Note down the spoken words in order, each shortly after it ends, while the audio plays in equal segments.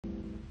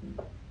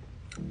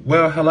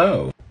Well,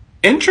 hello.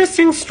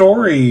 Interesting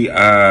story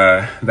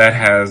that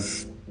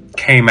has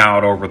came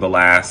out over the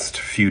last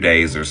few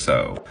days or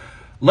so.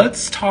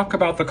 Let's talk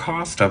about the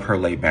cost of Her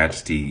Late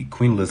Majesty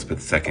Queen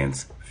Elizabeth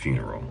II's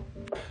funeral.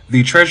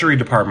 The Treasury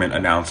Department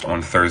announced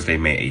on Thursday,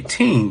 May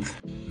 18th,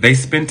 they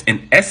spent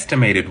an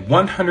estimated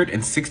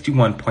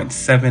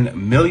 £161.7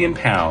 million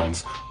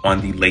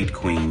on the late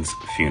Queen's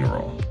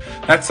funeral.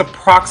 That's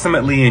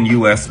approximately in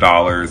US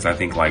dollars, I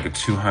think like a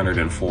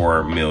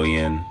 204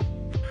 million.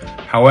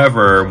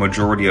 However,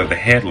 majority of the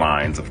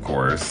headlines, of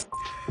course,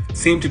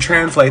 seem to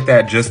translate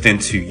that just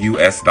into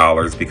US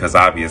dollars because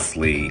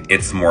obviously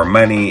it's more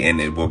money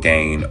and it will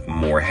gain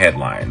more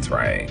headlines,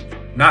 right?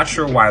 Not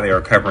sure why they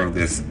are covering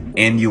this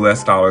in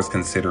US dollars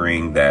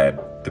considering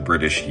that the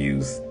British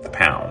use the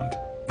pound.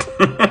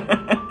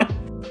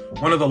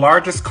 One of the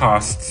largest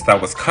costs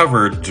that was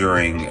covered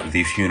during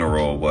the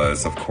funeral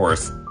was, of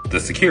course, the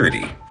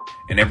security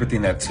and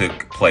everything that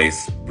took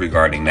place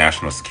regarding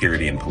national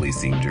security and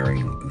policing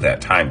during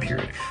that time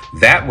period.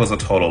 That was a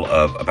total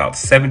of about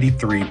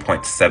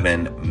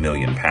 £73.7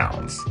 million.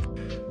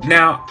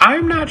 Now,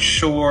 I'm not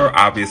sure,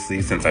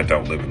 obviously, since I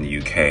don't live in the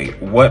UK,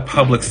 what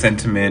public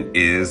sentiment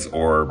is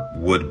or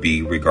would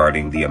be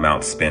regarding the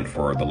amount spent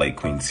for the late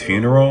Queen's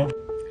funeral.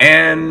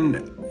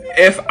 And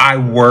if I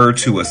were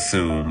to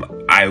assume,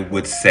 I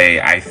would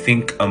say I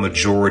think a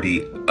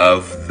majority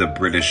of the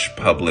British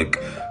public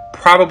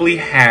probably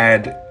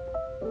had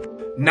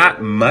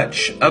not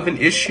much of an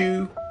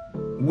issue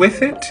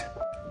with it.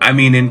 I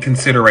mean, in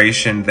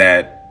consideration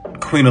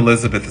that Queen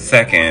Elizabeth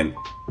II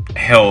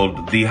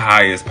held the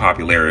highest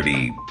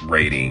popularity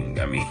rating,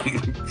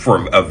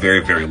 for a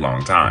very, very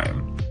long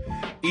time.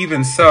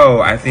 Even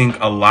so, I think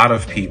a lot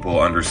of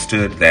people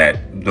understood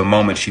that the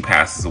moment she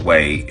passes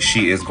away,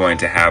 she is going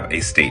to have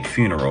a state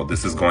funeral.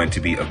 This is going to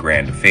be a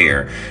grand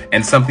affair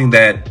and something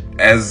that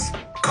as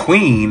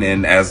queen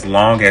and as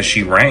long as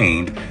she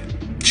reigned,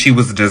 she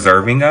was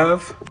deserving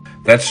of.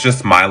 That's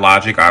just my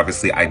logic.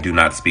 Obviously, I do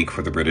not speak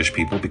for the British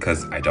people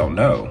because I don't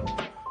know.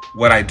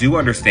 What I do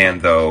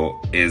understand,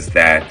 though, is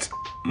that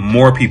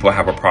more people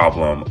have a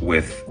problem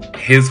with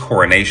his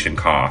coronation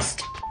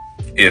cost,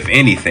 if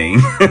anything.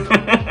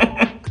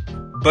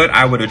 But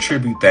I would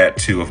attribute that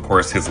to, of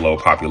course, his low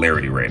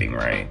popularity rating,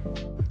 right?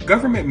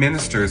 Government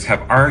ministers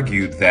have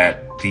argued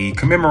that the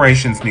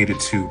commemorations needed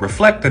to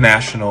reflect the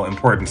national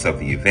importance of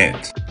the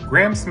event.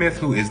 Graham Smith,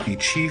 who is the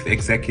chief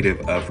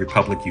executive of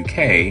Republic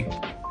UK,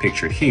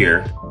 pictured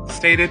here,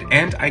 stated,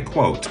 and I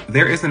quote,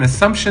 "There is an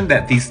assumption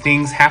that these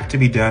things have to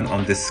be done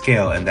on this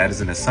scale, and that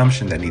is an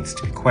assumption that needs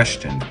to be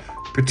questioned,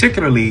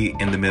 particularly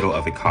in the middle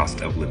of a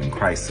cost of living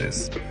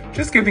crisis."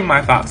 Just giving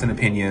my thoughts and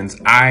opinions,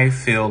 I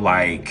feel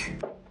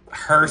like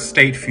her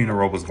state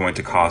funeral was going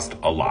to cost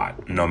a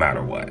lot, no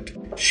matter what.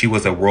 She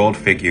was a world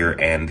figure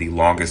and the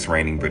longest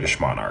reigning British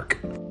monarch.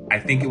 I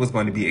think it was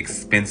going to be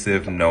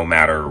expensive no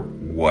matter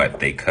what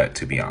they cut,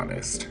 to be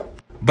honest.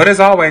 But as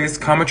always,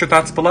 comment your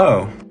thoughts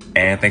below.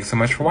 And thanks so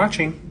much for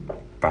watching.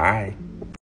 Bye.